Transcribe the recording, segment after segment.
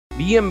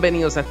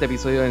Bienvenidos a este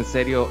episodio de En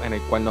Serio, en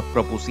el cual nos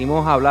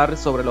propusimos hablar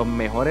sobre los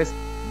mejores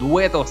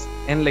duetos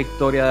en la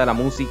historia de la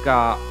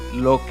música.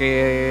 Lo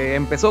que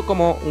empezó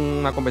como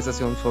una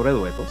conversación sobre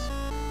duetos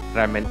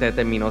realmente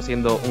terminó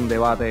siendo un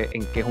debate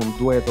en qué es un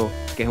dueto,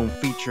 qué es un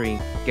featuring,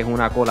 qué es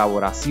una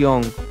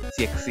colaboración,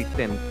 si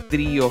existen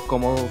tríos,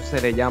 cómo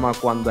se le llama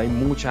cuando hay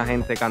mucha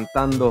gente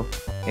cantando.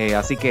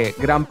 Así que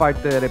gran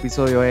parte del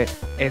episodio es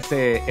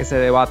ese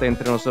debate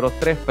entre nosotros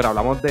tres, pero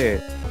hablamos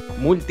de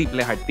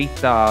múltiples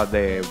artistas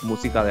de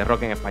música de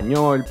rock en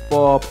español,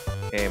 pop,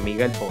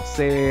 Miguel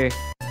Bosé,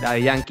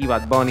 Daddy Yankee,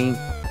 Bad Bunny,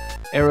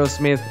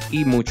 Aerosmith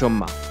y muchos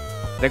más.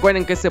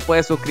 Recuerden que se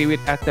puede suscribir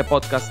a este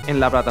podcast en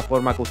la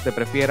plataforma que usted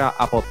prefiera,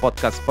 Apple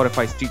Podcasts,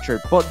 Spotify, Stitcher,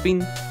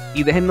 Podbean,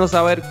 y déjennos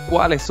saber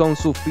cuáles son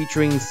sus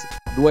featurings,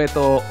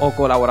 duetos o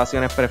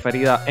colaboraciones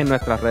preferidas en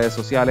nuestras redes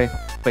sociales,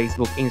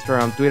 Facebook,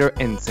 Instagram, Twitter,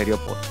 En Serio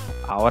Pod.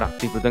 Ahora,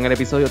 disfruten el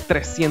episodio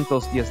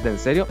 310 de En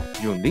Serio.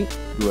 Yundi,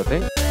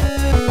 dúdate.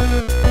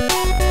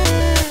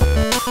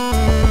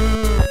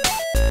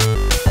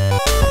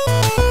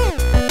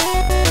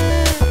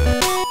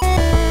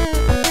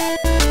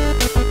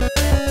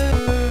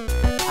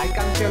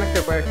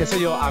 Qué sé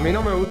yo, a mí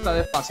no me gusta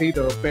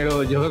Despacito,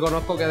 pero yo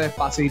reconozco que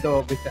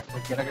Despacito, viste,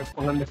 cualquiera que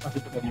pongan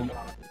Despacito, todo el mundo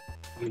la va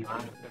a mi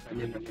madre,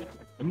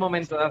 Es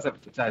momento de hacer,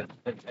 o sea,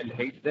 el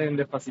hate de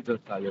Despacito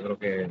está, yo creo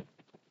que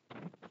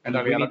en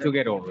realidad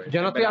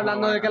yo no estoy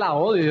hablando de que la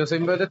odio, yo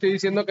simplemente estoy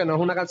diciendo que no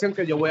es una canción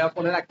que yo voy a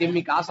poner aquí en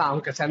mi casa,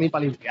 aunque sea ni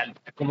para limpiar.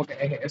 Es como que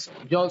es eso.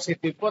 Yo, si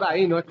estoy por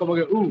ahí, no es como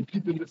que,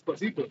 quiten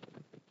Despacito.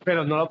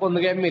 Pero no lo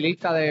pondría en mi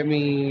lista de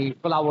mis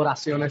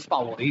colaboraciones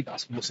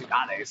favoritas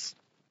musicales.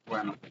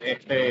 Bueno,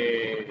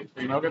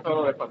 primero que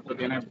todo, Despacito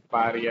tiene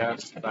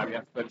varias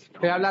versiones.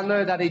 Estoy hablando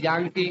de Daddy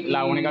Yankee,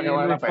 la única que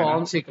vale la pena.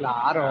 Fonsi,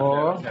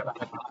 claro.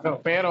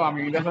 Pero a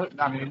mí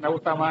me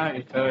gusta más,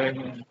 este es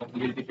un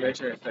guilty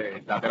pleasure,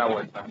 Date la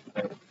Vuelta.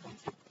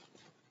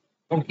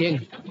 ¿Con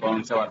quién?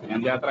 Con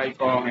Sebastián Yatra y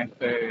con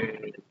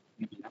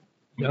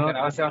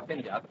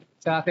Sebastián Yatra.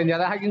 Sebastián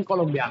Yatra es alguien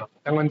colombiano,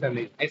 tengo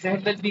entendido. Ese es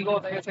el del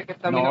bigote, ese que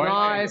está No,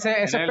 mirando.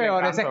 ese es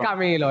peor, ese es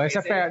Camilo, ese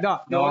es peor.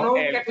 Yo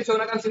nunca he escuchado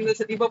una canción de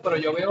ese tipo, pero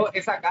yo veo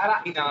esa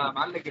cara y nada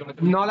más le quiero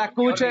meter. No la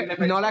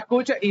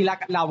escuche y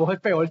la voz es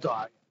peor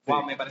todavía.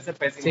 Wow, me parece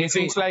pésimo.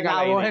 Sí,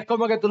 la voz es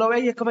como que tú lo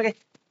ves y es como que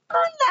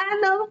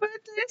hola, no me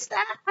estás.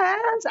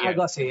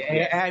 Algo así,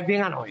 es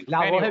bien annoying.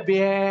 La voz es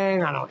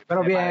bien annoying,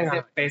 pero bien parece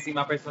annoying.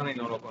 pésima persona y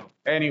no lo conozco.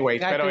 Anyway,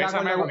 pero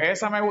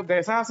esa me gusta.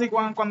 Esa así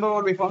cuando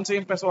Luis Fonsi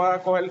empezó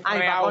a coger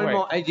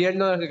el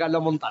yerno de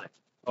Ricardo Montaner.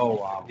 Oh,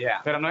 wow.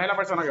 Yeah. Pero no es la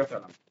persona que yo estoy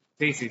hablando.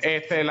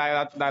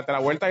 Sí. La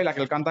vuelta y la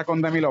que él canta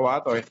con Demi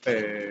Lovato, O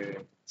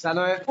sea,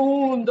 no es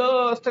 1,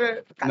 2,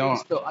 3,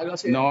 Calisto, algo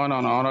así. No,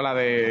 la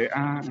de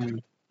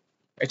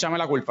Échame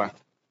la culpa.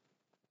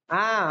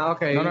 Ah,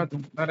 ok.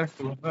 No eres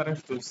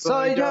tú.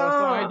 Soy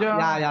yo.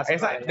 Ya,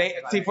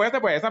 si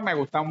fuese, pues esa me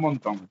gusta un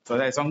montón.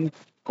 Entonces son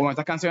como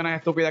estas canciones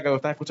estúpidas que tú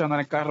estás escuchando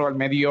en el carro al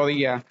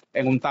mediodía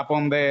en un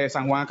tapón de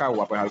San Juan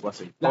Cagua, pues algo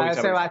así. La de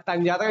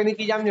Sebastián Yatra de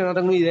Nicky Jam, yo no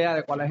tengo idea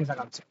de cuál es esa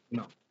canción.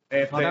 No.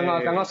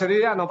 No tengo cero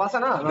idea, no pasa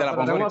nada. Te la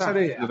pongo ahorita.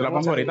 Yo te la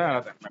pongo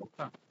ahorita, me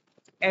gusta.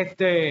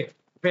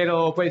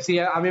 Pero pues si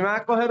a mí me va a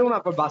escoger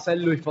una, pues va a ser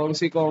Luis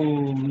Fonsi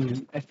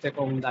con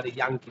Daddy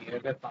Yankee,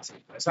 es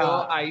Despacito.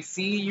 So, I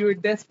see your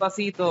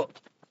Despacito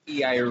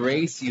y I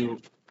raise you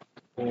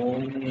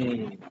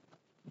con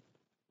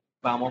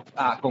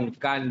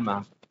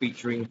calma,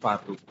 featuring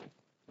Farruko.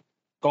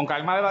 ¿Con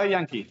calma de Daddy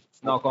Yankee?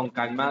 No, con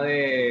calma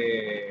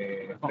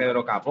de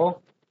Pedro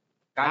Capó.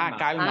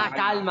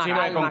 Calma. Sí,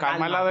 con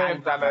calma es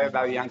la de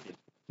Daddy Yankee.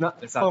 No,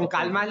 exacto, con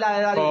calma es la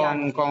de Daddy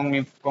Yankee.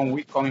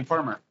 Con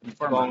Informer.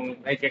 Con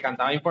el que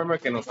cantaba Informer,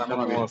 que no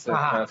sabemos cómo se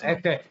llama.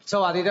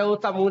 ¿A ti te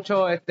gusta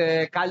mucho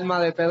Calma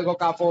de Pedro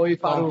Capó y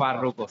Farruko? Con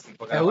Farruko, sí.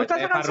 ¿Te gusta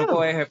esa canción?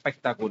 Farruko es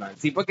espectacular.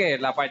 Sí, porque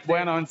la parte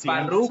de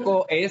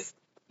Farruko es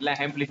la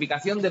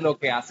ejemplificación de lo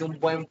que hace un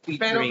buen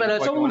featuring. Pero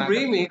eso es un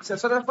remix,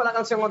 eso no fue la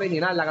canción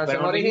original. La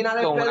canción original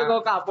es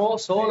Pedro Capó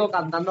solo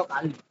cantando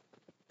Calma.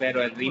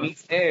 Pero el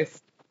remix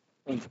es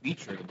un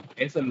featuring.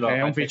 Eso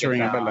es un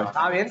featuring, es verdad.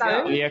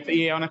 Está bien.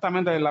 Y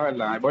honestamente es la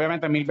verdad.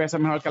 Obviamente 1000 veces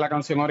mejor que la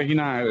canción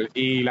original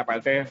y la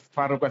parte de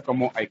Farruko es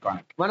como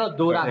iconic. Bueno,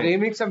 Dura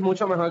Remix es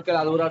mucho mejor que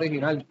la Dura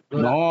original.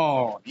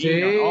 No,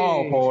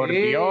 por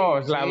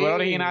Dios. La Dura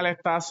original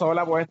está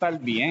sola, puede estar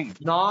bien.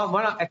 No,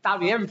 bueno, está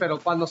bien, pero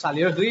cuando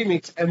salió el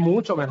remix es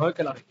mucho mejor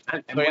que la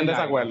original. Estoy en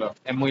desacuerdo.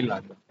 Es muy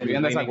largo. Estoy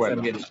en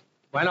desacuerdo.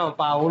 Bueno,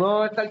 para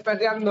uno estar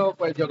perreando,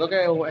 pues yo creo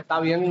que está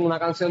bien una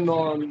canción,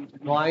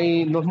 no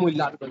es muy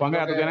larga.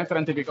 Juan, tú tienes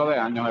 30 y pico de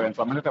años,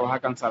 eventualmente te vas a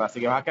cansar, así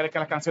que vas a querer que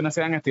las canciones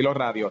sean estilo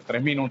radio,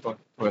 3 minutos,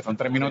 porque son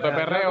 3 minutos de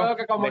perreo. Yo creo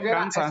que como que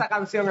esa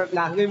canción,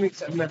 la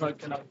remix es mejor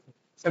que la original.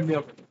 Es mi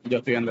opinión. Yo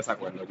estoy en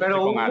desacuerdo.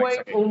 Pero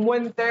un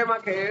buen tema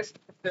que es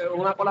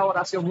una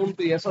colaboración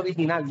junto y es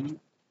original,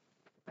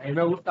 a mí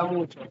me gusta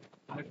mucho.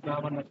 A ver,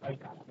 nada más no está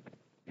acá.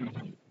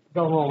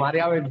 Como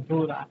María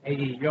Ventura,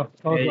 ella y yo.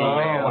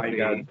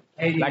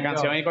 La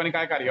canción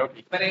icónica de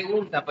karaoke.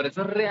 Pregunta, ¿pero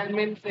eso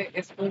realmente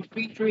es un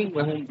featuring o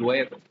es un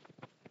dueto?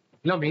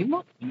 ¿Lo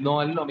mismo?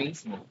 No es lo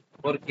mismo.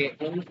 porque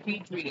un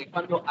featuring es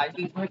cuando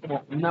alguien coge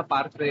como una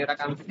parte de la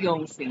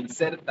canción, se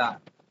inserta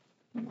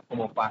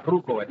como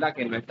parruco, ¿verdad?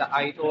 Que no está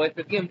ahí todo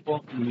este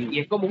tiempo y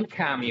es como un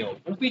cameo.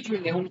 Un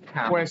featuring es un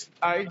cameo. Pues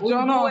ahí un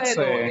yo no dueto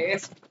sé.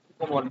 es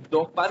como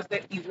dos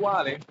partes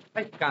iguales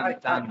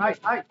cantando.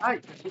 Estoy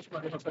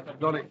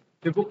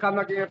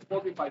buscando aquí en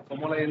Spotify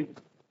cómo le...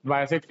 Va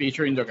a decir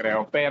featuring, yo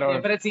creo. Pero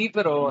Siempre sí,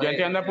 pero yo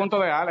entiendo el punto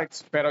de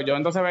Alex. Pero yo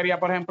entonces vería,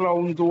 por ejemplo,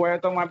 un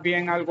dueto más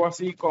bien algo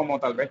así como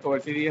tal vez todo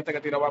el CD este que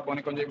tiró Bad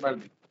Bunny con J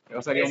Balvin.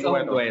 Eso sería eso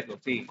un es dueto.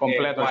 sí.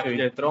 Completo, Watch sí.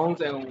 the Thrones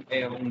es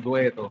un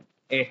dueto.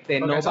 Porque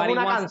eso es Nobody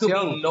una Wants to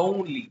canción. Be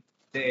Lonely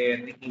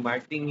de Ricky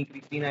Martin y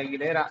Cristina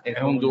Aguilera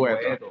Es un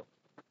dueto.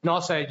 No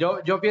sé,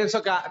 yo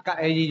pienso que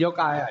ella y yo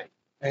cae ahí,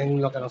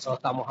 en lo que nosotros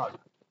estamos hablando.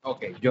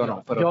 Ok, yo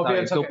no, pero Yo está bien,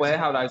 pienso tú que puedes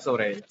sí. hablar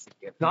sobre ella si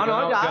quieres. No,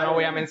 ya. Yo no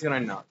voy a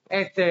mencionar nada.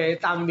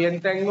 También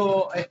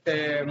tengo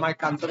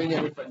Marc Anthony y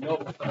Jennifer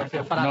Lopez, pero si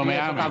es para No ti, me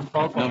eso ames.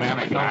 tampoco. No me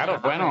ames.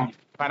 Claro, bueno,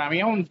 para mí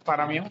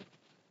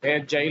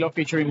es J-Lo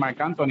featuring Marc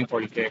Anthony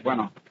porque,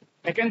 bueno,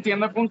 es que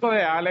entiendo el punto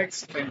de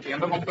Alex, te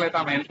entiendo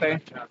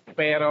completamente,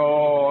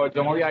 pero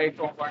yo me voy a ir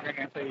con Juan en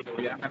este y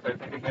voy a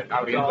meterse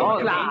abriendo.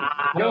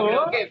 Yo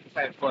creo que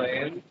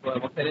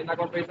podemos tener una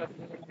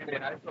conversación en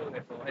general sobre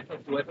todos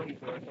estos duetos y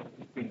todos estos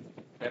featuring,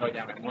 pero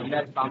llamémosle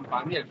al Pam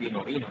Pam y el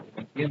Vino Vino,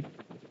 ¿me entiendes?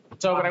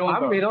 Yo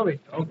Pregunto.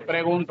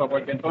 pregunto,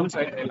 porque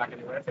entonces, la que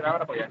le voy a decir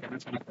ahora, porque ya que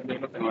mencionaste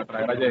J-Lo, tengo que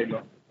traer a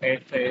J-Lo,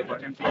 por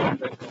ejemplo,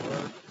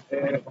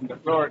 On The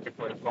Floor, que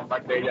fue el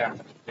comeback de ella.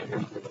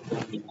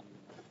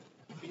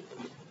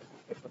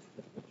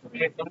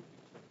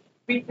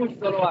 People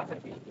solo hace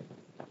featuring.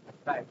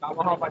 O sea,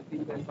 vamos a partir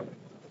de eso.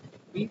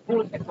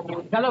 People es como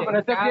un... Claro, pero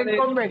esto es bien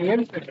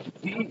conveniente.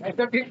 Sí,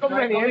 Esto es bien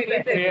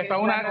conveniente. Sí, esta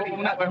es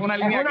una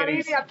línea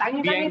gris. línea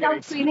tan bien tan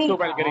gris, finita.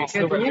 súper gris,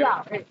 Que súper gris.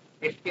 mira,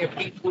 es que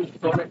People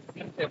solo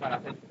existe para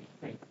hacer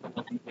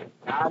como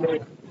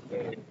musicales,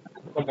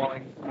 como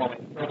en su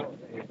momento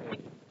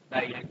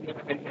la idea que yo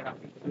me tenía era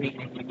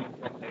featuring en un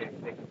montón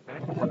de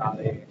canciones como la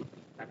de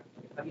la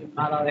canción está bien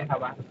mala de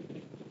Havana.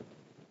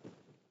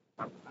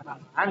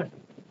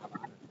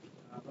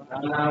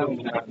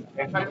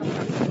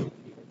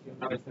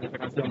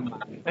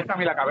 Es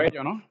Camila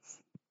Cabello, ¿no?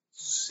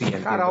 Sí,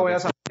 cara voy a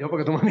saber yo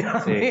porque tú me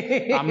miras. Sí.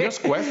 I'm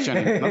just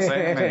questioning, no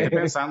sé, me estoy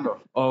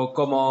pensando. O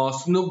como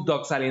Snoop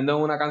Dogg saliendo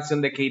en una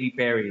canción de Katy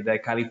Perry, de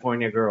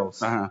California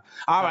Girls. Ajá.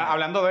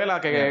 Hablando de la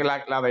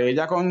de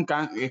ella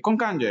 ¿es con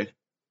Kanye?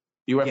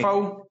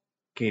 UFO.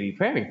 Katy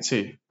Perry.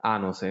 Sí. Ah,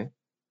 no sé.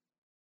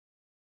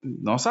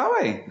 ¿No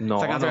sabe? No,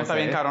 Esa canción no está sé.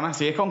 bien cabrona.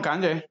 Sí, es con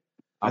Kanye.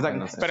 Pues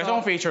no sé. Pero eso es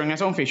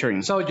un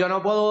featuring. So, yo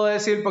no puedo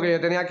decir porque yo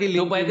tenía aquí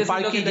Tú puedes Linkin decir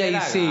lo Park y que te dé la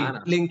Jay-Z.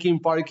 gana. Linkin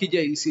Park y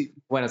Jay-Z.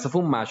 Bueno, eso fue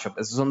un mashup.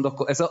 Eso son dos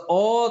cosas. Eso es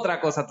otra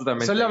cosa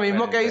totalmente Eso es lo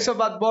mismo que diferente. hizo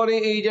Bad Bunny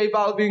y J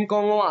Balvin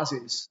con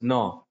Oasis.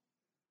 No.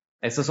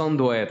 Esos son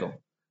duetos.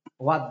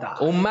 What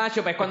the? Un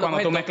mashup es cuando Cuando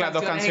tú coges mezclas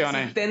dos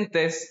canciones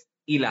existentes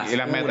y las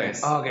metes.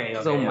 unes. Ok, Eso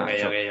es un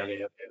mashup.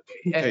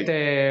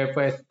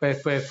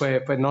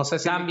 Pues no sé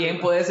si... También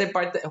puede ser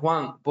parte,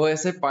 Juan, puede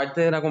ser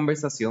parte de la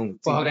conversación.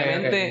 Pues,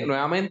 Simplemente, ok.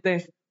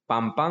 nuevamente,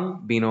 Pam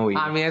Pam, Vino Vino.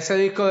 A mí ese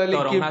disco de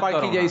Linkin Toronja, Park y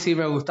Toronja. Jay-Z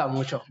me gusta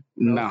mucho.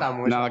 Me gusta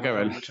mucho, nada que me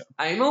gusta ver. mucho.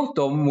 A mí me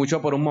gustó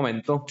mucho por un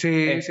momento.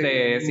 Sí.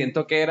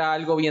 Siento que era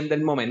algo bien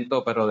del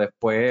momento, pero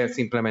después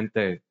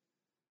simplemente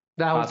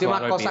Las pasó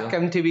últimas al cosas olvido. que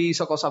MTV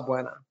hizo cosas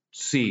buenas.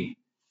 sí.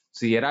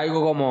 Sí, era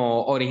algo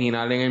como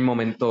original en el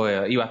momento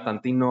y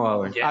bastante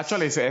innovador.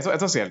 Actually, sí, eso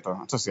es cierto,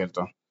 eso es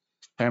cierto.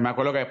 Me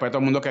acuerdo que después todo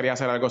el mundo quería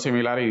hacer algo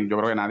similar y yo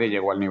creo que nadie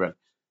llegó al nivel.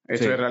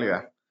 Eso Sí. es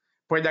realidad.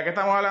 Pues ya que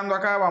estamos hablando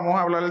acá, vamos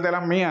a hablar de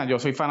las mías. Yo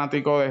soy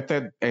fanático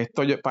de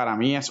para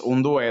mí es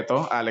un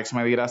dueto. Alex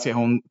me dirá si es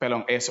un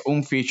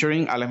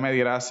featuring. Alex me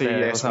dirá si Te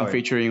dejo es un saber.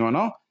 featuring o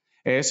no.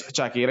 Es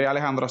Shakira y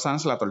Alejandro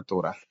Sanz, La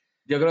Tortura.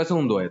 Yo creo que eso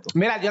es un dueto.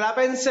 Mira, yo la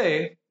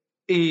pensé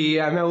y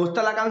me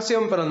gusta la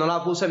canción, pero no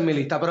la puse en mi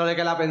lista. Pero de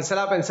que la pensé.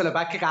 Lo que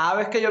pasa es que cada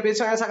vez que yo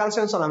pienso en esa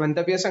canción,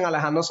 solamente pienso en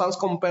Alejandro Sanz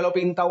con pelo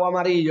pintado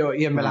amarillo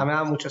y en verdad me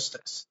da mucho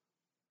estrés.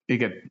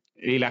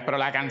 Pero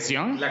la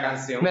canción La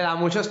canción. Me da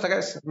mucho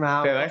estrés. te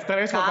da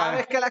estrés. Cada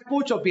vez que la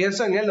escucho,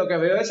 pienso en él. Lo que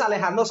veo es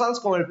Alejandro Sanz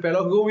con el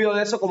pelo rubio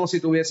de eso, como si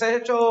tuviese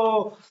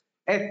hecho.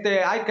 ¿Qué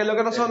es lo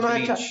que nosotros nos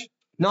bleach. echamos?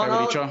 No,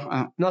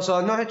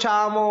 nosotros nos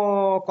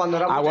echábamos cuando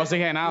éramos. Agua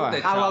oxigenada.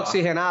 Agua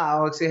oxigenada.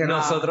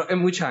 Nosotros, es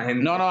mucha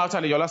gente. No,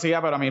 actually, yo lo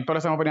hacía, pero a mí el pelo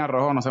se me ponía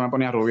rojo, no se me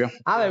ponía rubio.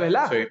 Ah, ¿de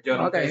verdad? Sí. Yo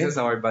nunca Ok. hice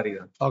esa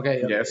barbaridad. Ok.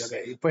 Yes.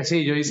 Pues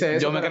sí, yo hice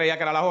eso. Yo me creía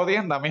que era la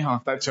jodienda, mijo.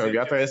 Está hecho,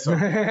 olvídate de eso.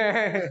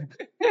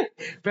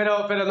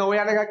 pero no voy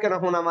a negar que no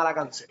es una mala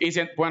canción.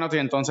 Bueno, sí,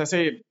 entonces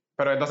sí.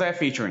 Pero entonces es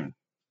featuring.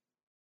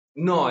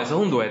 No, eso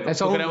es un dueto.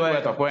 Eso ¿Tú es crees un un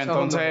dueto. dueto? Pues Eso es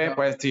un entonces, dueto.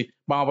 pues sí.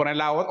 Vamos a poner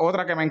la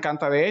otra que me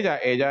encanta de ella.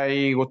 Ella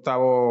y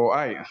Gustavo.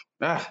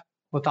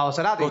 Gustavo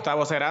Cerati.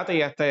 Gustavo Cerati y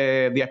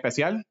Día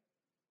Especial.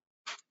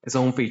 Eso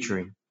es un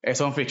featuring.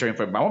 Eso es un featuring.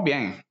 Pues vamos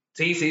bien.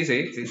 Sí.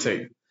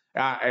 Sí.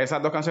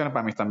 Esas dos canciones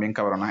para mí están bien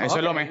cabronas. Eso,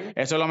 Ok.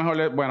 eso es lo mejor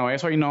de. Bueno,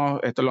 eso y no.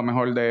 Esto es lo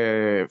mejor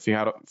de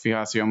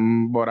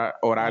fijación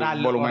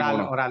oral, volumen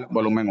 1. Oral.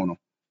 Volumen 1.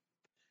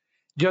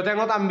 Yo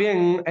tengo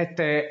también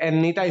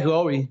Ernita y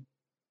Robbie.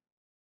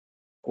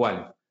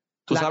 ¿Cuál?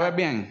 ¿Tú sabes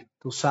bien?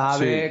 Tú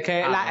sabes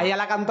que ella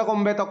la cantó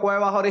con Beto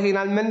Cuevas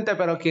originalmente,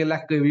 pero quien la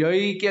escribió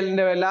y quien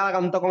de verdad la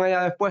cantó con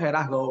ella después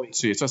era Gobi.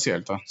 Sí, eso es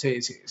cierto. Sí.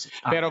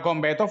 Pero con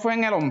Beto fue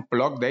en el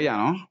Unplugged de ella,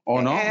 ¿no?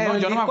 ¿O no? No,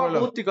 yo no me acuerdo.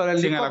 Acústico, en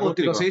el disco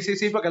acústico.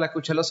 Sí, porque la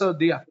escuché los otros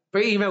días.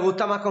 Y me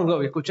gusta más con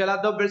Gobi. Escuché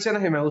las dos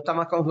versiones y me gusta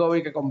más con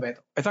Gobi que con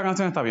Beto. Esta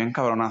canción está bien,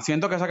 cabrona.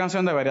 Siento que esa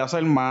canción debería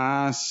ser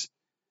más...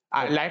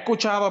 la he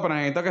escuchado, pero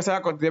necesito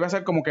que debe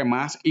ser como que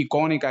más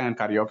icónica en el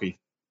karaoke.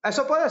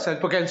 Eso puede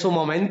ser, porque en su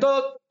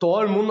momento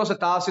todo el mundo se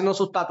estaba haciendo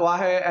sus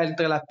tatuajes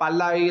entre la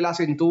espalda y la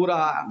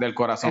cintura. Del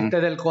corazón.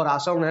 Del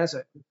corazón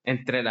ese.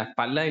 Entre la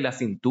espalda y la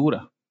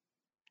cintura.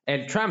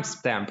 El tramp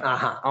stamp.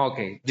 Ajá. Ok.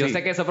 Yo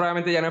sé que eso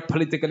probablemente ya no es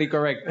politically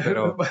correct,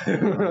 pero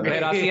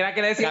así era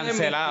que le decían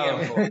Cancelado. en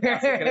mis tiempos.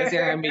 Así que le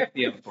decían en mis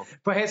tiempos.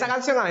 Pues esa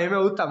canción a mí me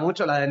gusta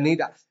mucho, la de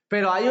Nita.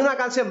 Pero hay una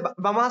canción,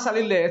 vamos a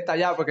salir de esta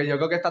ya, porque yo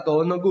creo que esta a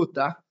todos nos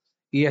gusta.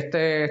 Y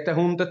este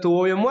junte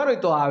estuvo bien bueno y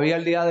todavía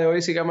el día de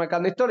hoy sigue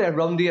marcando historia.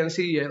 Run DMC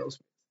y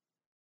Aerosmith.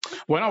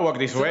 Bueno, Walk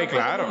This Way, no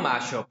claro. Un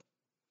mashup.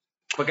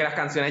 Porque las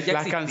canciones ya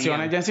existían. Las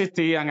canciones ya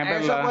existían, es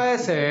eso verdad. Puede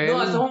ser.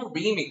 No, eso es un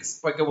remix,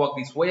 porque Walk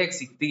This Way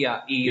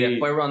existía y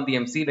después Run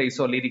DMC le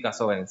hizo lírica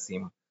sobre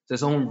encima.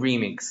 Entonces eso es un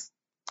remix.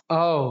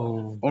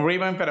 Oh. Un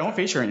remix, pero es un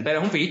featuring. Pero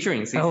es un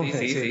featuring, sí.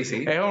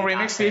 Es un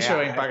remix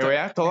featuring, para que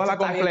veas toda la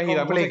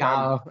complejidad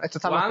musical. Esto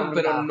está más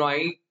complicado. Pero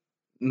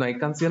no hay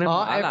canciones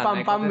malas. Es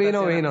pam pam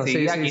vino.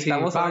 Sí, aquí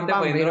estamos solamente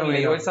poniendo los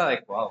labels vino.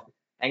 adecuados.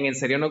 En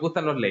serio nos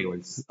gustan los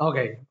labels. Ok.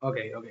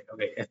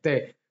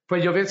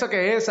 Pues yo pienso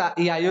que esa,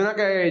 y hay una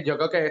que yo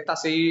creo que esta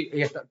sí,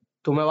 y esta,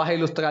 tú me vas a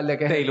ilustrar de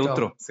qué es. Te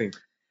ilustro, sí.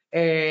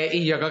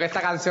 Y yo creo que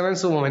esta canción en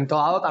su momento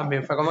dado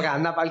también fue como que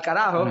anda para el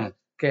carajo,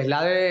 que es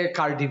la de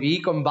Cardi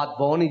B con Bad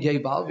Bunny y J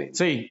Balvin.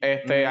 Sí, I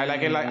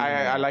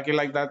like it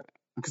like that.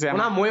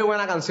 Una muy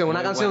buena canción,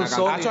 una canción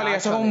sólida. Actually,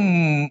 eso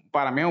es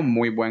para mí es un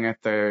muy buen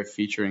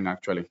featuring,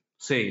 actually.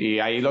 Sí. Y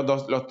ahí los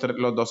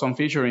dos son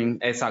featuring.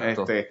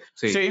 Exacto.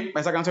 Sí,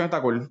 esa canción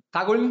está cool.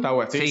 ¿Está cool? Está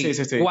buena.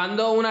 Sí.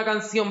 ¿Cuándo una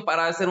canción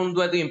para de ser un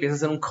dueto y empieza a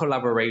ser un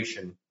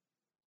collaboration?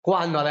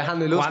 ¿Cuándo,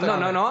 Alejandro? Ilustra.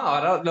 ¿Cuándo? No,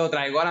 ahora lo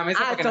traigo a la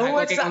mesa porque no es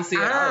algo que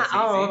considerar.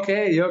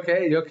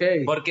 Ok.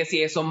 Porque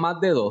si son más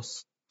de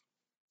dos.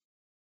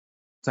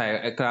 O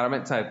sea,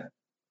 claramente, o sea,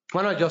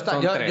 bueno, yo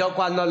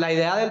cuando la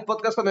idea del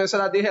podcast, cuando yo se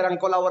las dije, eran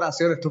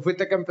colaboraciones. Tú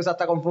fuiste que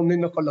empezaste a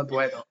confundirnos con los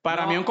duetos.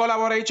 Para mí un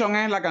collaboration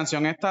es la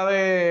canción esta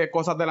de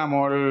Cosas del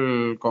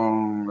Amor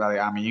con la de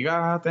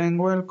Amiga,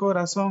 tengo el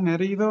corazón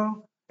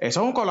herido.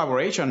 Eso es un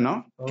collaboration,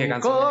 ¿no? ¿Qué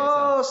canción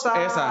Cosas.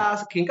 es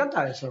esa? ¿Quién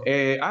canta eso?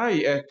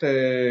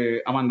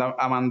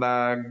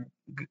 Amanda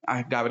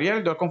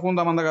Gabriel. Yo confundo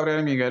a Amanda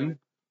Gabriel y Miguel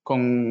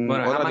con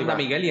bueno, otra Amanda tipa.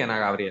 Miguel y Ana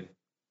Gabriel.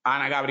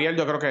 Ana Gabriel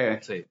yo creo que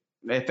es. Sí.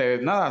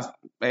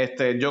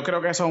 Yo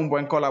creo que eso es un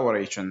buen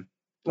collaboration.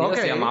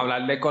 Si vamos a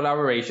hablar de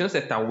collaborations,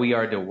 está We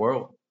Are The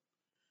World.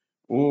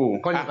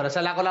 Coño, pero esa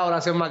es la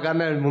colaboración más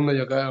grande del mundo,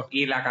 yo creo.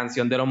 Y la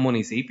canción de los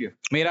municipios.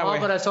 Mira, no,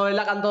 pero eso él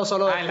la cantó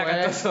solo. Él la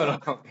cantó solo.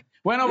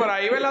 Bueno, pero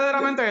ahí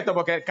verdaderamente esto,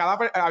 porque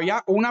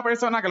había una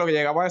persona que lo que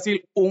llegaba a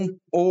decir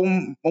un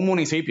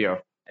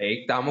municipio.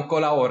 Estamos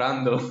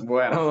colaborando.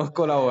 Bueno. Estamos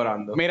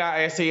colaborando.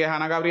 Mira, sí, es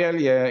Ana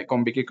Gabriel y es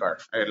con Vicky Carr.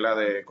 Es la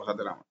de Cosas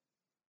del Amor.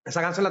 Esa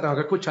canción la tengo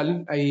que escuchar.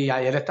 Y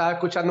ayer estaba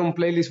escuchando un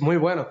playlist muy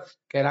bueno,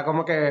 que era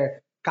como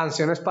que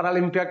canciones para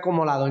limpiar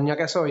como la doña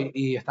que soy.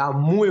 Y estaba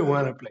muy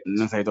bueno el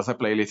playlist. Necesito ese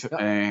playlist.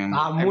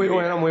 Muy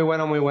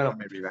bueno. En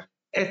mi vida.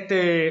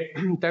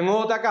 Tengo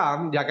otra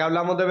acá, ya que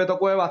hablamos de Beto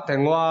Cuevas,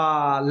 tengo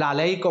a La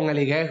Ley con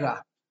Eli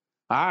Guerra.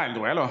 El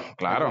duelo,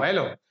 claro. El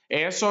duelo.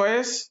 Eso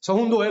es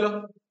un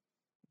duelo.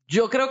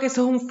 Yo creo que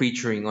eso es un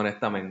featuring,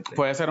 honestamente.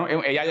 Puede ser,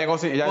 ella llegó...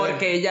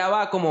 Porque ella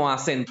va como a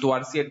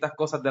acentuar ciertas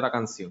cosas de la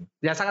canción.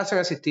 Ya esa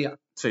canción existía.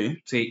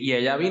 Sí. Sí, y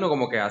ella vino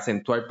como que a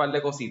acentuar un par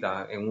de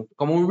cositas,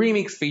 como un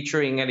remix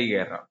featuring Eli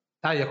Guerra.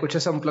 Yo escuché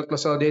ese unplug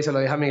los otros días y se lo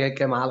dije a Miguel,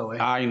 qué malo,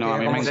 Ay, no, a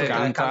mí me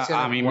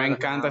encanta. A mí me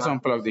encanta ese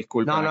unplug,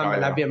 disculpa. No, en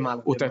verdad es bien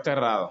malo. Usted está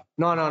errado.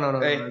 No.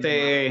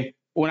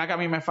 Una que a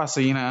mí me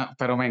fascina,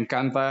 pero me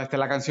encanta, esta es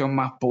la canción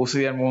más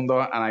pussy del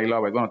mundo, and I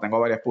love it. Bueno, tengo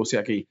varias pussy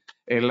aquí.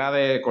 Es la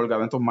de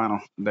Colgado en tus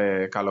manos,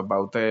 de Carlos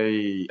Baute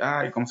y...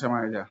 ¿cómo se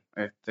llama ella?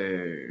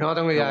 No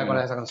tengo idea de cuál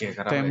es esa canción.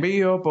 Te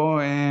envío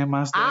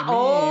poemas de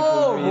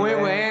muy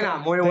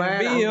buena.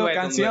 Te envío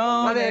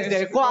canciones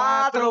desde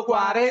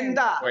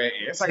 4:40. Pues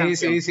esa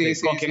canción. Sí.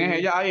 ¿Con quién es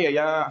ella?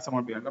 Ella se me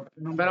olvidó el nombre.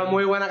 Pero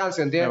muy buena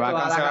canción, tienes toda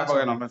la razón.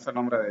 Porque no me sé el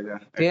nombre de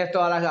ella. Tienes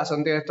toda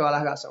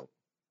la razón.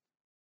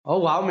 Oh,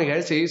 wow,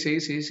 Miguel, sí.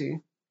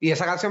 Y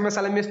esa canción me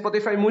sale en mi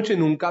Spotify mucho y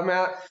nunca me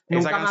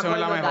esa canción es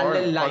la mejor,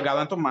 like.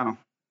 Colgado en tus manos.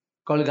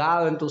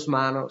 Colgado en tus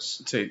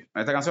manos. Sí,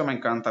 esta canción me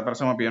encanta, pero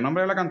se me olvidó el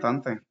nombre de la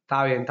cantante.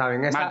 Está bien.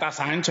 Marta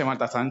Sánchez.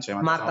 Marta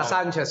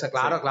Sánchez,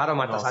 claro,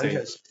 Marta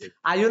Sánchez. Sí.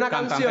 Hay una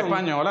cantante canción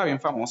española bien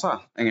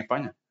famosa en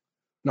España.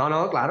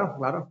 No,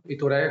 claro. Y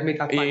tú eres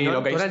mitad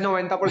español. Tú eres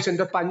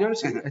 90% español,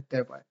 sí.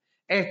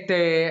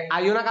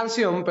 Hay una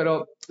canción,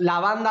 pero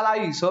la banda la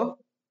hizo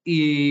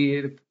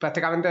y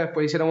prácticamente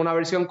después hicieron una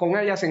versión con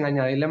ella sin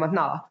añadirle más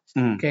nada,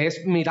 que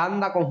es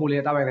Miranda con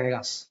Julieta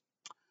Venegas.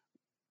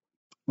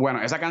 Bueno,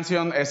 esa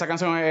canción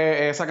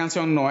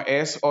no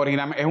es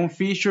original, es un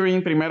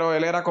featuring. Primero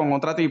él era con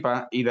otra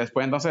tipa y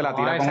después entonces la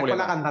tira con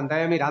Julieta. Es con la cantante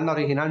de Miranda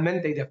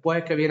originalmente y después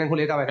es que viene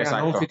Julieta Venegas,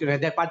 no un featuring,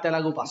 es de parte de la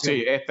agrupación.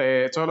 Sí,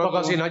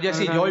 porque si no,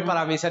 Jessie Joy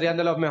para mí serían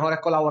de los mejores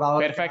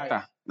colaboradores.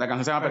 Perfecta, la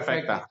canción se llama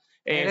Perfecta.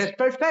 Eres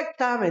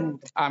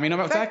perfectamente. A mí no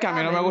me, ¿sabes qué? A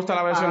mí no me gusta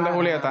la versión de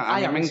Julieta, a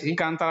mí me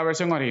encanta la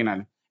versión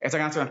original. Esa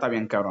canción está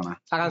bien cabrona.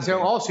 La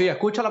canción, sí,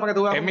 escúchala para que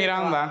tú veas. Es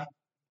Miranda.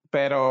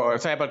 Pero, o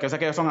sea, porque sé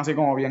que ellos son así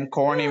como bien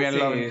corny, bien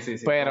loving,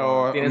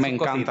 pero me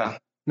encanta.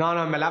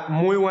 No, en verdad,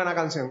 muy buena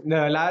canción. De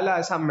verdad,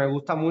 esa me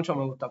gusta mucho.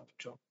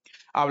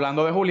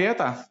 Hablando de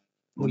Julieta,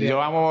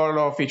 yo amo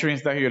los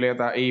featurings de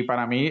Julieta y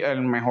para mí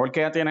el mejor que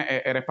ella tiene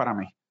es Eres para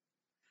mí.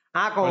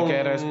 Porque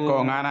eres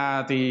con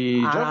Ana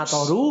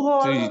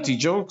Torujo.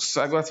 T-Jokes,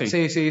 algo así.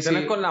 Sí.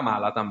 Tienes con La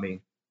Mala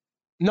también.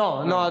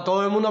 No,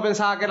 todo el mundo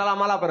pensaba que era la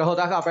mala, pero es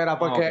otra rapera,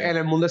 porque en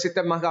el mundo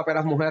existen más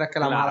raperas mujeres que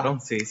la mala.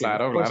 Sí,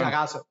 claro. Por si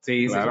acaso.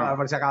 Sí, claro.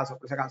 Por si acaso.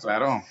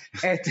 Claro.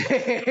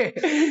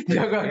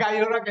 Yo creo que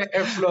hay una que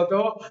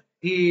explotó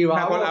y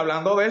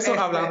hablando de eso,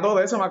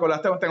 me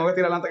acordaste, tengo que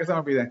tirar adelante que se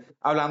me pide.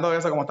 Hablando de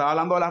eso, como estaba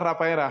hablando de las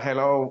raperas,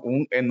 Hello,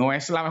 no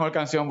es la mejor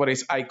canción, pero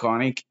es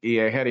iconic y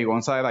es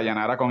Jerigonza de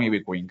Dayanara con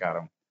Ivy Queen,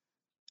 caro.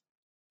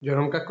 Yo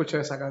nunca escuché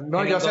esa canción.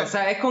 No, yo sé.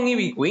 Es con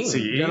Ivy Queen.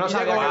 Sí. Yo no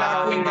sabía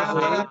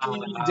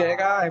que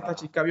llega esta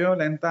chica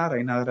violenta,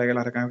 reina de reggae,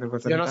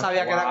 yo no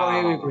sabía que era con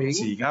Ivy Queen.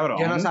 Sí, cabrón.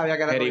 Yo no sabía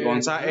que era con Ivy Queen.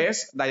 Jerigonza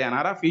es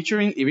Dayanara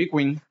featuring Ivy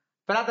Queen.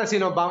 Espérate, si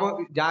nos vamos,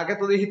 ya que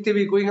tú dijiste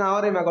Ivy Queen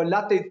ahora y me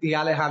acordaste, y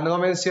Alejandro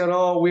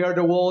mencionó We Are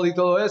The World y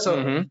todo eso,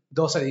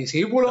 12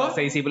 Discípulos.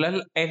 12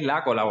 Discípulos es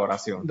la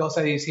colaboración.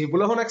 12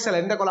 Discípulos es una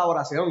excelente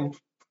colaboración.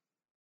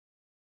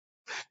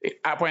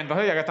 Pues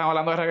entonces, ya que estamos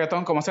hablando de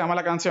reggaetón, ¿cómo se llama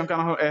la canción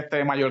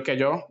que Mayor que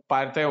yo?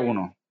 Parte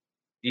 1.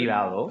 ¿Y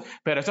la 2?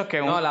 Pero eso es que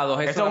la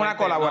 2 es una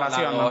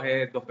colaboración. La 2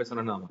 es 2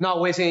 personas nada más. No,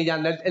 Wisin y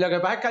Yandel. Lo que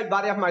pasa es que hay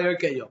varias Mayor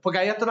que yo. Porque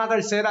hay hasta una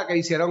tercera que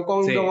hicieron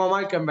con Don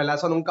Omar, que en verdad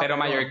eso nunca. Pero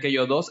Mayor que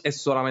yo 2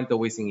 es solamente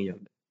Wisin y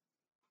Yandel.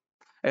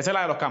 Esa es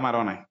la de los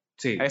camarones.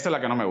 Sí. Esa es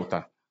la que no me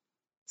gusta.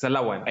 Esa es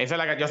la buena. Esa es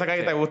la que yo sé que a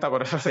ti te gusta,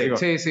 por eso te digo.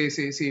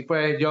 Sí.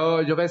 Pues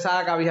yo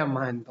pensaba que había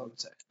más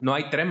entonces. No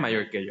hay 3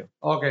 Mayor que yo.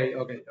 Ok.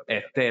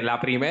 La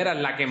primera es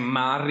la que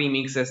más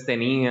remixes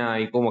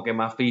tenía y como que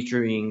más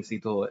featurings y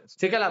todo eso.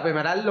 Sí, que la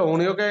primera es lo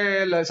único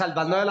que...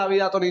 Salvando de la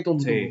vida a Tony Tum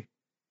Tum. Sí.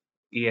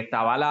 Y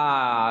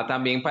estaba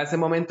también para ese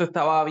momento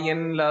estaba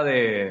bien la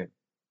de...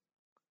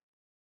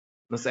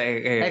 No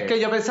sé. Es que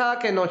yo pensaba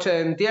que Noche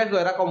de Entierro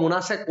era como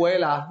una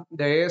secuela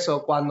de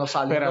eso cuando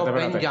salieron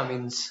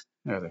Benjamins.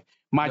 Espérate.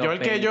 Mayor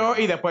que yo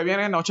y después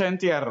viene Noche de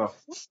Entierro.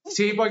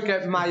 Sí,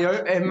 porque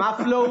mayor es más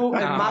flow,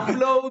 es más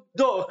flow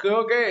 2,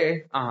 creo que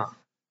es. Ajá.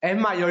 Es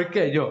Mayor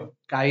que yo.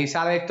 Que ahí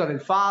sale Héctor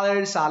el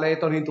Father, sale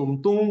Tony Tum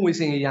Tum,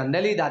 Wisin y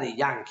Yandel y Daddy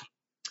Yankee.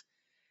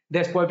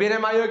 Después viene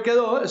Mayor que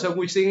 2, eso es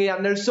Wisin y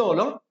Yandel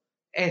solo.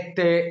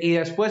 Y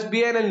después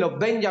vienen los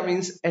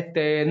Benjamins,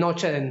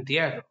 Noche de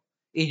Entierro.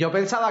 Y yo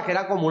pensaba que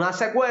era como una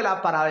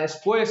secuela para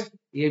después,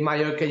 y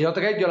Mayor que yo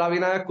 3, yo la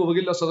vine a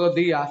descubrir los otros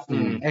días,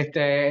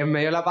 en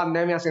medio de la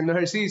pandemia haciendo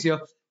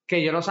ejercicio,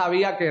 que yo no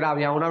sabía que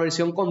había una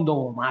versión con Don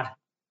Omar.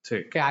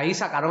 Sí. Que ahí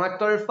sacaron a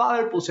Héctor el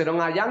Father,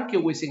 pusieron a Yankee,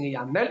 Wisin y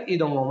Yandel y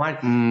Don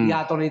Omar. Y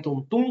a Tony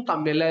Tum Tum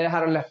también le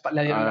dieron la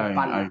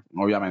espalda.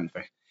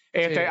 Obviamente.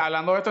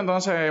 Hablando de esto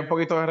entonces, un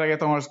poquito de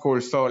reggaeton old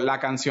school. La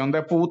canción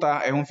de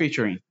Puta es un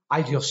featuring.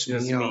 Ay, Dios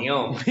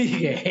mío.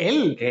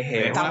 Miguel. ¿Qué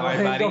es estamos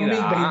en el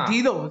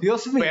 2022.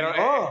 Dios mío. Pero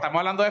estamos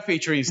hablando de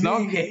featurings, ¿no?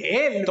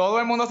 Miguel. Todo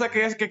el mundo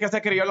que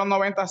se crió en los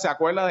 90 se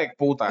acuerda de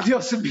Puta.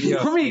 Dios mío,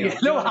 Miguel.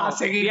 Lo vas a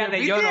seguir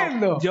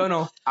repitiendo. Yo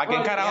no. ¿A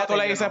quién carajo tú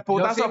le dices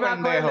putazo,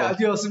 pendejo?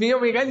 Dios mío,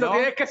 Miguel, no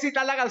tienes que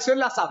citar la canción,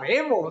 la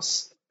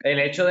sabemos. El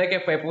hecho de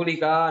que fue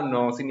publicada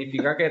no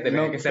significa que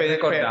tenga que ser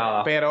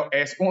recordada. Pero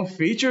 ¿es un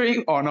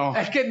featuring o no?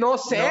 Es que no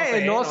sé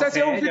si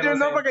es un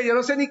featuring o no, porque yo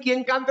no sé ni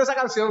quién canta esa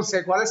canción.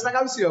 Sé cuál es la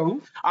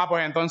canción.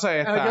 Pues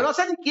entonces yo no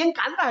sé ni quién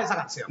canta esa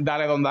canción.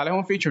 Dale Don Dale es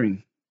un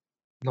featuring.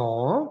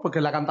 No, porque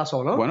él la canta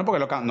solo. Bueno,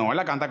 porque él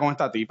la canta con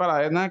esta tipa,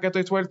 la de que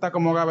estoy suelta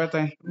como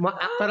gavete.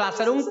 Pero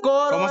hacer un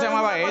coro. ¿Cómo se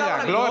llamaba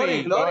ella?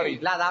 Glory.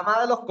 La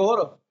dama de los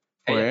coros.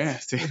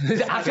 Pues, sí.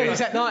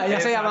 Ella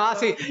se llamaba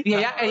así. Y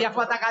ella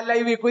fue a atacarle a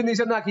Ivy Queen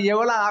diciendo: aquí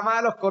llegó la dama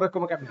de los coros.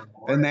 Como que mi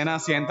amor. Nena,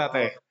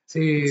 siéntate.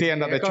 Sí,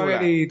 siéntate, chula.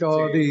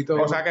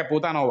 Dito. O sea que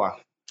Puta no va.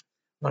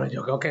 Bueno,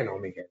 yo creo que no,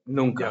 Miguel.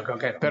 Nunca. Yo creo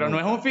que no. Pero no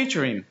es un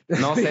featuring.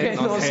 No sé.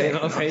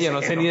 Yo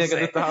no sé ni de qué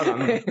tú estás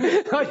hablando.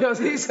 No, yo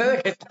sí sé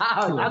de qué estás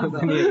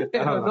hablando.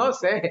 Pero no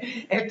sé.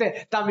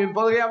 También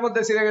podríamos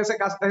decir en ese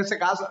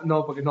caso.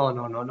 No, porque no.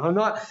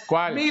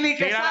 ¿Cuál? Mili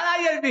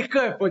Quesada y el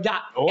Biscopo.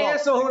 Ya.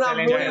 Eso es una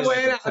muy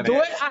buena.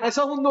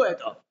 Eso es un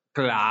dueto.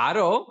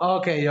 Claro.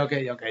 Ok.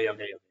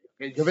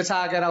 Yo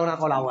pensaba que era una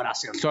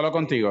colaboración. Solo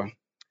contigo.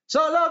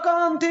 Solo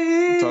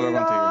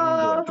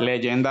contigo.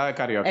 Leyenda de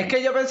karaoke. Es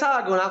que yo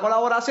pensaba que una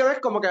colaboración es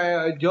como que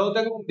yo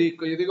tengo un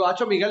disco y yo digo,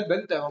 Hacho Miguel,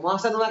 vente, vamos a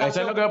hacer una canción.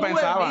 Eso es lo que yo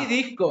pensaba. Mi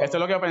disco. Eso es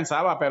lo que yo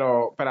pensaba,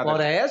 pero espérate.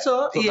 Por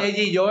eso, y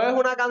ella y yo es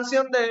una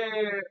canción de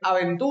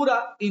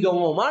aventura y Don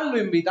Omar lo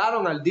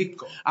invitaron al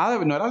disco.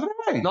 ¿No era al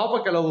revés? No,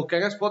 porque lo busqué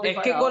en Spotify.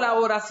 Es que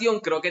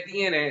colaboración creo que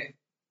tiene,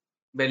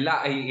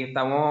 ¿verdad? Y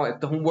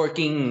esto es un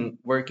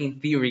working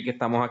theory que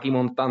estamos aquí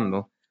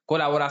montando.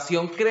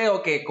 Colaboración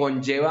creo que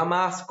conlleva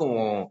más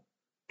como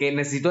que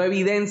necesito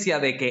evidencia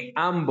de que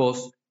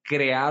ambos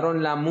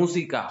crearon la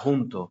música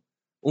juntos.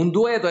 Un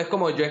dueto es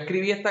como yo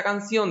escribí esta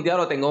canción,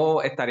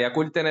 estaría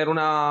cool tener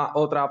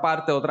otra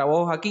parte, otra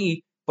voz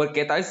aquí,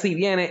 porque tal si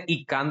viene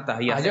y cantas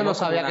y yo no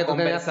sabía que tú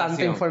tenías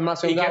tanta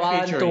información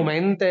grabada en tu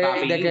mente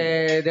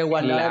de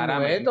guardar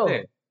el dueto.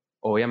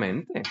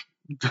 Obviamente.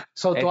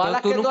 ¿Tú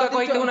nunca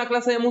cogiste una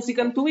clase de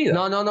música en tu vida?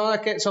 No,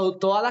 es que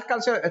todas las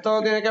canciones, esto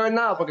no tiene que ver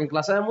nada porque en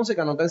clase de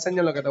música no te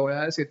enseñan lo que te voy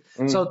a decir.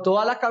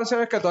 Todas las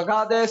canciones que tú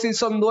acabas de decir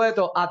son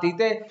duetos, a ti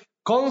te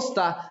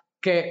consta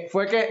que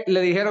fue que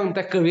le dijeron,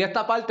 te escribí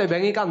esta parte,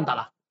 ven y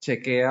cántala.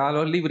 Chequea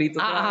los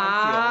libritos de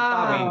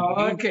la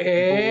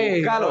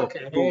canción.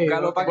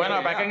 Búscalo para bueno,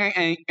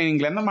 que en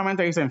inglés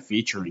normalmente dicen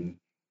featuring.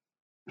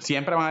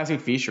 Siempre van a decir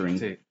featuring.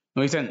 Sí.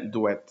 No dicen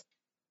duet.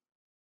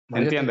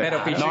 ¿Entiendes?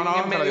 Pero featuring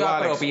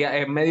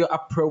es medio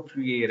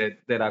appropriated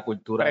de la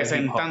cultura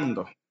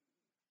presentando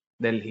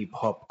del hip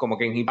hop. Como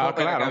que en hip hop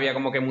claro. Había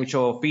como que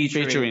mucho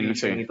featuring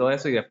sí. Y todo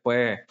eso, y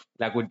después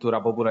la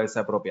cultura popular se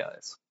apropia de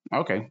eso.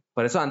 Okay.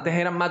 Por eso antes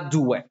eran más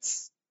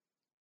duets.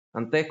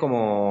 Antes,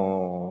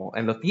 como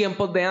en los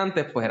tiempos de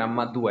antes, pues eran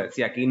más duets.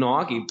 Y aquí no,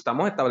 aquí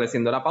estamos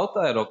estableciendo la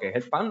pauta de lo que es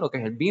el pan, lo que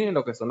es el vino y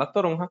lo que son las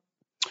toronjas.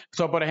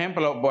 Por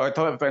ejemplo,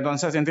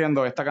 entonces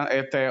entiendo,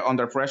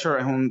 Under Pressure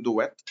es un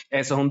duet.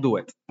 Eso es un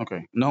duet. Ok.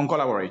 No es un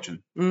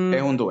collaboration.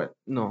 Es un duet.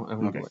 No, es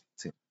un duet,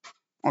 sí.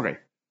 Ok.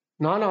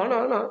 No.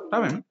 Está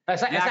bien.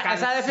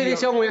 Esa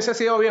definición hubiese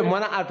sido bien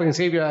buena al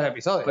principio del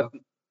episodio. Pues,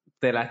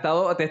 te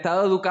he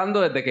estado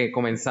educando desde que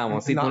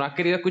comenzamos. Si tú no has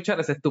querido escuchar,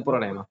 ese es tu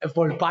problema.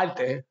 Por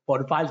parte.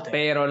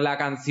 Pero la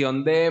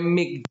canción de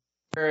Mick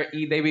Jagger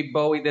y David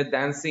Bowie de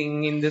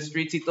Dancing in the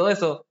Streets y todo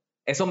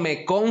eso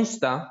me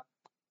consta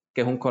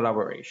que es un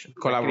collaboration.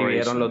 La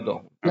escribieron los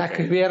dos. La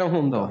escribieron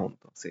juntos.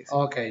 Sí.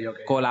 Ok.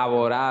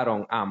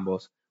 Colaboraron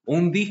ambos.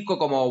 Un disco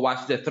como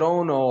Watch the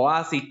Throne o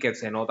Oasis, que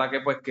se nota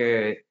que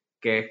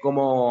es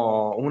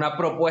como una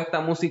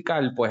propuesta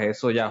musical, pues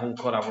eso ya es un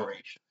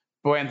collaboration.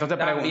 Pues entonces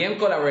también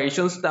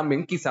collaborations,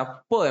 también quizás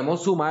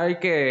podemos sumar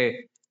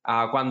que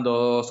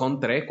cuando son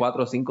 3,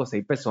 4, 5,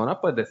 6 personas,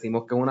 pues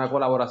decimos que es una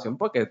colaboración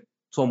porque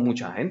son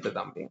mucha gente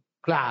también.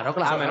 Claro.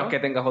 A menos que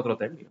tengas otro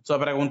término.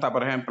 Pregunta,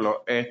 por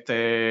ejemplo, esto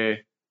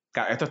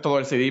es todo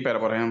el CD, pero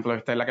por ejemplo,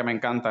 esta es la que me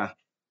encanta.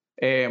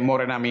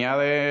 Morena Mía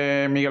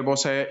de Miguel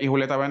Bosé y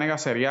Julieta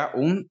Venegas sería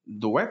un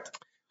duet.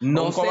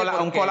 Un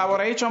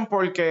collaboration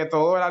porque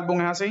todo el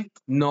álbum es así.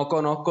 No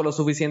conozco lo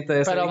suficiente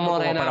de ese disco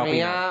Morena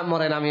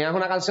Mía es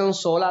una canción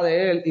sola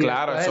de él y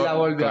después la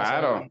volvió a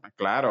hacer.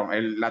 Claro,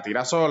 él la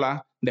tira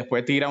sola,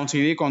 después tira un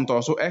CD con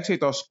todos sus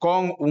éxitos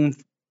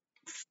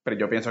pero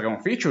yo pienso que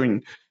un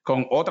featuring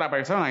con otra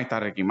persona. Ahí está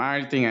Ricky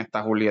Martin,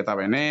 está Julieta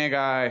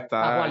Venegas,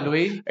 está Juan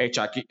Luis,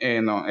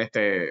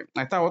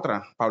 esta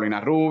otra, Paulina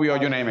Rubio,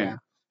 you name it,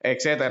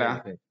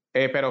 etcétera. Sí.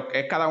 Pero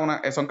es cada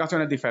una, son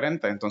canciones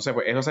diferentes. Entonces,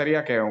 pues eso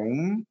sería que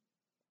un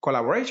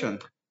collaboration.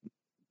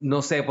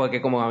 No sé, porque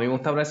como a mí me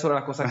gusta hablar sobre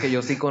las cosas que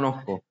yo sí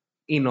conozco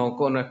y no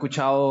he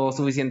escuchado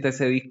suficiente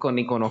ese disco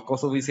ni conozco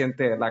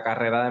suficiente la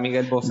carrera de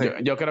Miguel Bosé.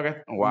 Yo creo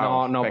que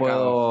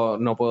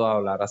no puedo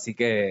hablar, así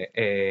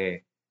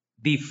que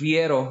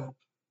difiero.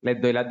 Les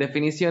doy las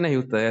definiciones y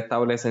ustedes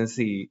establecen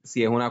si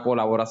es una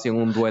colaboración,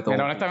 un dueto.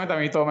 Pero honestamente a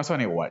mí todo me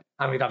suena igual.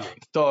 A mí también.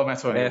 Todo me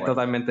suena igual. Es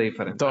totalmente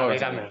diferente. A mí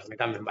también.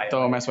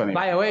 Todo me suena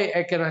igual. Vaya, güey,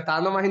 el que nos está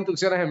dando más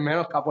instrucciones es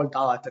menos que ha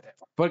aportado a este tema.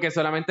 Porque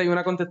solamente hay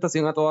una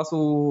contestación a todas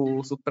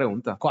sus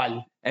preguntas.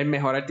 ¿Cuál? El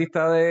mejor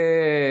artista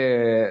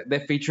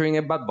de featuring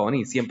es Bad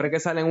Bunny. Siempre que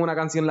sale en una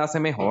canción la hace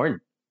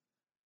mejor.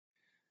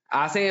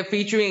 Hace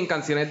featuring en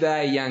canciones de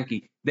Daddy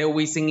Yankee, de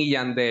Wisin y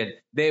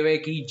Yandel, de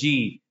Becky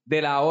G, de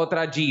la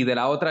otra G, de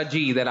la otra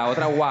G, de la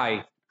otra Y.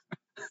 O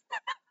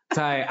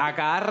sea, a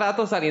cada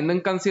rato saliendo en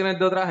canciones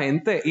de otra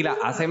gente y la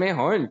hace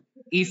mejor.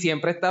 Y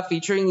siempre está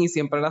featuring y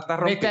siempre la está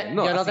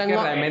rompiendo. Yo no así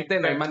tengo, que realmente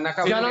no hay más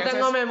nada que yo no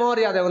tengo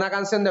memoria de una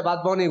canción de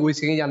Bad Bunny,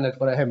 Wisin y Yandel,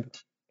 por ejemplo.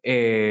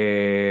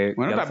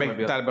 Bueno,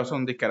 tal vez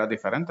son disqueras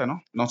diferentes,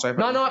 ¿no? No sé.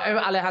 No,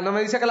 Alejandro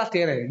me dice que las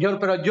tiene.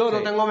 Pero yo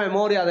no tengo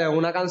memoria de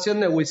una canción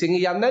de Wisin y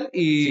Yandel.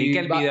 Sí, que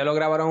el video lo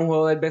grabaron en un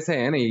juego del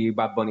BCN y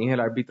Bad Bunny es el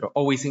árbitro.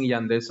 O Wisin y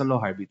Yandel son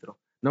los árbitros.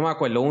 No me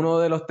acuerdo, uno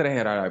de los tres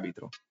era el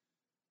árbitro.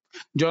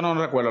 Yo no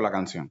recuerdo la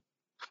canción.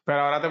 Pero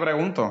ahora te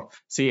pregunto,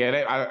 si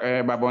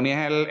Bad Bunny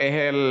es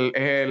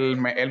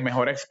el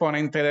mejor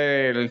exponente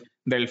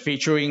del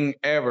featuring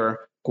ever,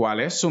 ¿cuál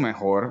es su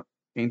mejor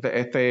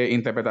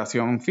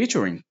interpretación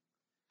featuring?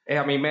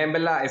 A mí en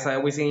verdad, esa de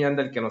Wisin y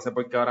Yandel, que no sé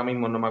por qué ahora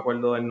mismo no me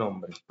acuerdo del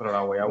nombre, pero la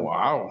voy a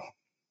buscar. Wow.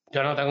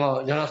 Yo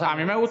no sé. A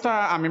mí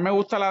me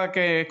gusta la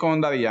que con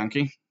Daddy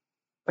Yankee.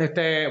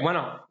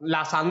 Bueno,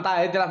 La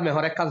Santa es de las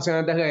mejores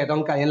canciones de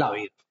reggaetón que hay en la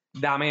vida.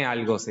 Dame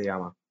Algo se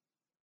llama.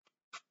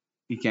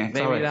 ¿Y quién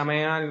Baby, sabe?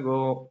 Dame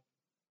Algo.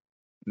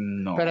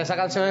 No. Pero esa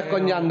canción es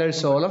con Yandel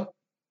solo.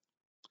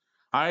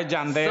 A ver,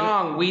 Yandel.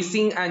 Song,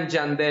 Wisin and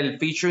Yandel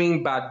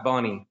featuring Bad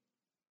Bunny. O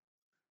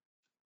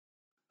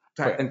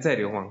sea, Pues- en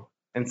serio, Juan.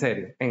 En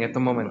serio, en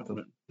estos momentos.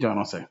 Yo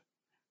no sé.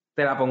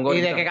 Te la pongo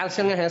 ¿Y de ahorita. qué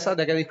canción es esa?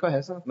 ¿De qué disco es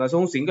esa? No, eso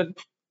es un single.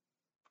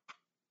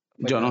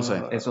 Yo no sé.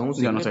 Eso es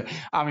un Yo no single. sé.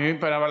 A mí,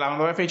 pero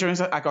hablando de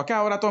featurings, acá que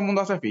ahora todo el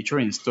mundo hace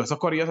featurings. Todos esos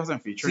corillos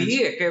hacen featurings.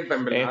 Sí, es que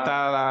en verdad.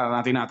 Esta, la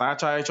Nati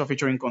Natacha ha hecho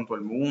featuring con todo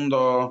el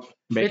mundo.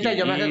 Becky Viste,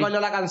 yo me G. recuerdo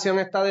la canción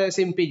esta de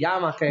Sin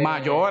Pijamas. Que...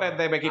 Mayores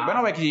de Becky.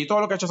 Bueno, Becky G,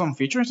 todo lo que ha hecho son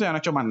featurings, ya no ha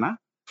hecho más nada.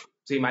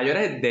 Sí,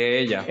 mayores de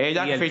ella.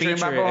 Ella Y el featuring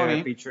Bad feature, Bunny,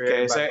 el feature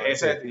que es Bad Bunny,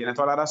 ese sí. tiene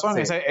toda la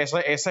razón. Sí.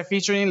 Ese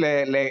featuring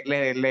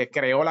le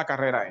creó la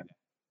carrera a ella.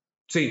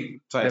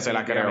 Sí, O sea, se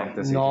la creo.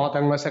 definitivamente, sí. No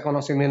tengo ese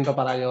conocimiento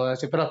para yo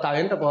decir, pero está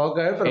bien, te puedo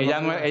creer. Pero Ella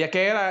no, ella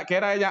 ¿qué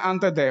era ella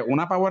antes de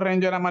una Power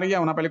Ranger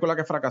amarilla, una película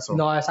que fracasó?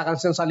 No, esa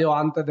canción salió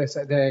antes de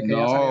que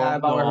ella saliera de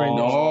Power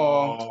Rangers.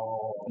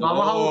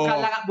 Vamos a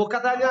buscarla.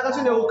 Búscate el año de la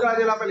canción y yo busco el año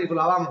de la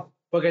película, vamos.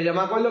 Porque yo me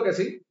acuerdo que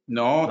sí.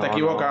 No, te he No,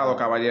 equivocado, no.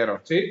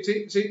 caballero. Sí.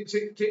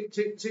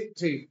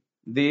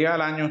 Diga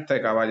el año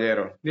usted,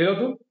 caballero. Dilo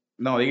tú.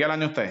 No, diga el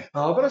año usted.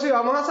 No, pero sí,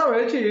 vamos a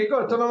saber,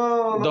 chicos. Esto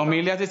no...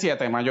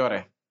 2017,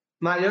 mayores.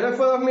 ¿Mayores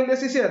fue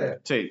 2017?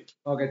 Sí.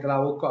 Ok, te la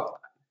busco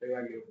ahora. Estoy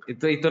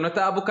aquí. ¿Y tú no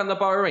estabas buscando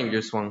Power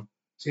Rangers, Juan?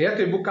 Sí,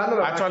 estoy buscando.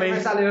 Lo que pasa es que Actually-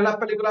 me salieron las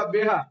películas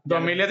viejas.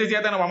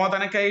 2017 nos vamos a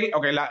tener que ir.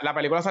 Ok, la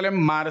película sale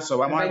en marzo.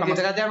 Vamos a El ver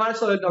cuándo- 23 de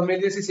marzo del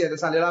 2017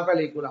 salió la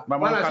película.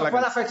 Vamos a Bueno, buscar eso la fue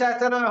la canción. fecha de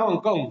estreno de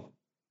Hong Kong.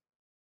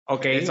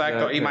 Ok.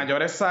 Exacto. Y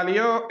mayores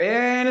salió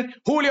en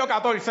julio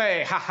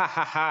 14. Ja, ja,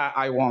 ja,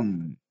 ja. I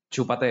won.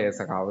 Chúpate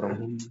esa,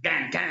 cabrón.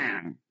 Can,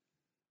 can.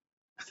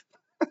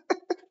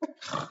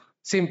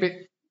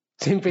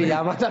 Sin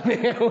pijama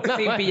también es una.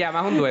 Sin pijama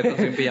es un dueto,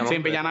 sin pijama.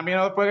 Sin Pillana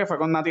vino después que fue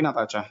con Nati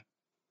Natacha.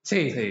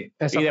 Sí. Sí.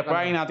 Eso Y fue después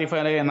ahí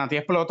también. Nati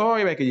explotó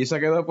y Becky G se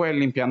quedó pues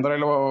limpiándole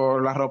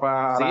la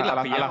ropa Sí, a las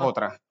las pijamas.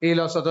 otras. Y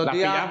los otros Las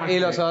días, pijamas, y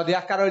los sí. otros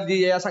días Karol G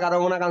y ella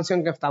sacaron una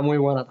canción que está muy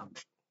buena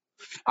también.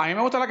 A mí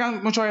me gusta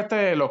mucho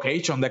este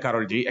Location de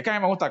Karol G. Es que a mí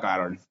me gusta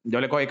Karol. Yo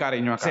le cogí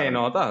cariño a Karol. Se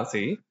nota,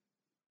 sí.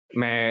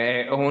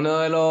 Es uno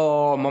de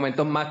los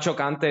momentos más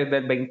chocantes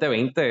del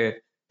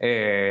 2020.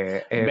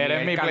 Ver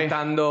en mi play.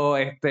 cantando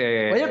Oye,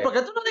 ¿por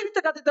qué tú no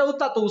dijiste que a ti te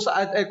gusta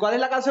Tusa? ¿Cuál es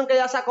la canción que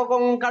ella sacó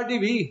con Cardi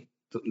B?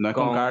 No es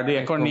con Cardi,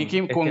 es con Nicki,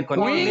 es que con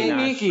con Queen y Nicki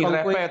Minaj. Nicki, Con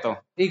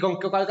respeto. ¿Y con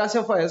cuál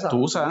canción fue esa?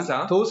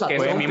 Tusa. Tusa. que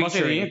Pues es el un mismo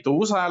featuring. CD,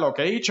 Tusa,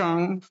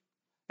 Location.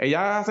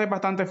 Ella hace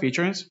bastantes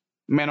featurings,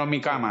 menos Mi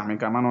Cama. Mi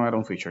Cama no era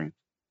un featuring.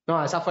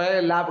 No, esa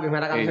fue la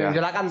primera canción. ya.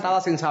 Yo la cantaba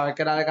sin saber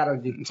que era de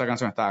Karol G. Esa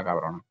canción estaba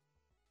cabrona.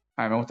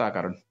 A mí me gustaba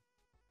Karol.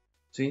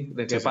 Sí,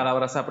 ¿de qué Sí.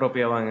 palabras se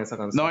apropiaban en esa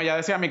canción? No, ella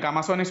decía Mi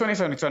Cama suena y suena y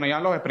suena. Y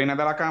sonaban los sprints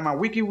de la cama.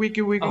 Wiki,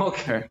 wiki, wiki. Ok.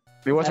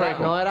 We was very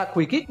cool. No, era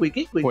Quickie.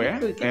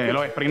 Pues,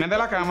 los sprints de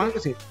la cama.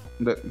 Sí.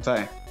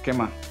 ¿Sabes? ¿Qué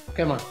más?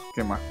 ¿Qué más?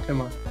 ¿Qué más? ¿Qué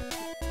más?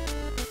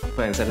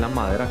 Pueden ser las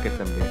maderas que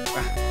estén bien.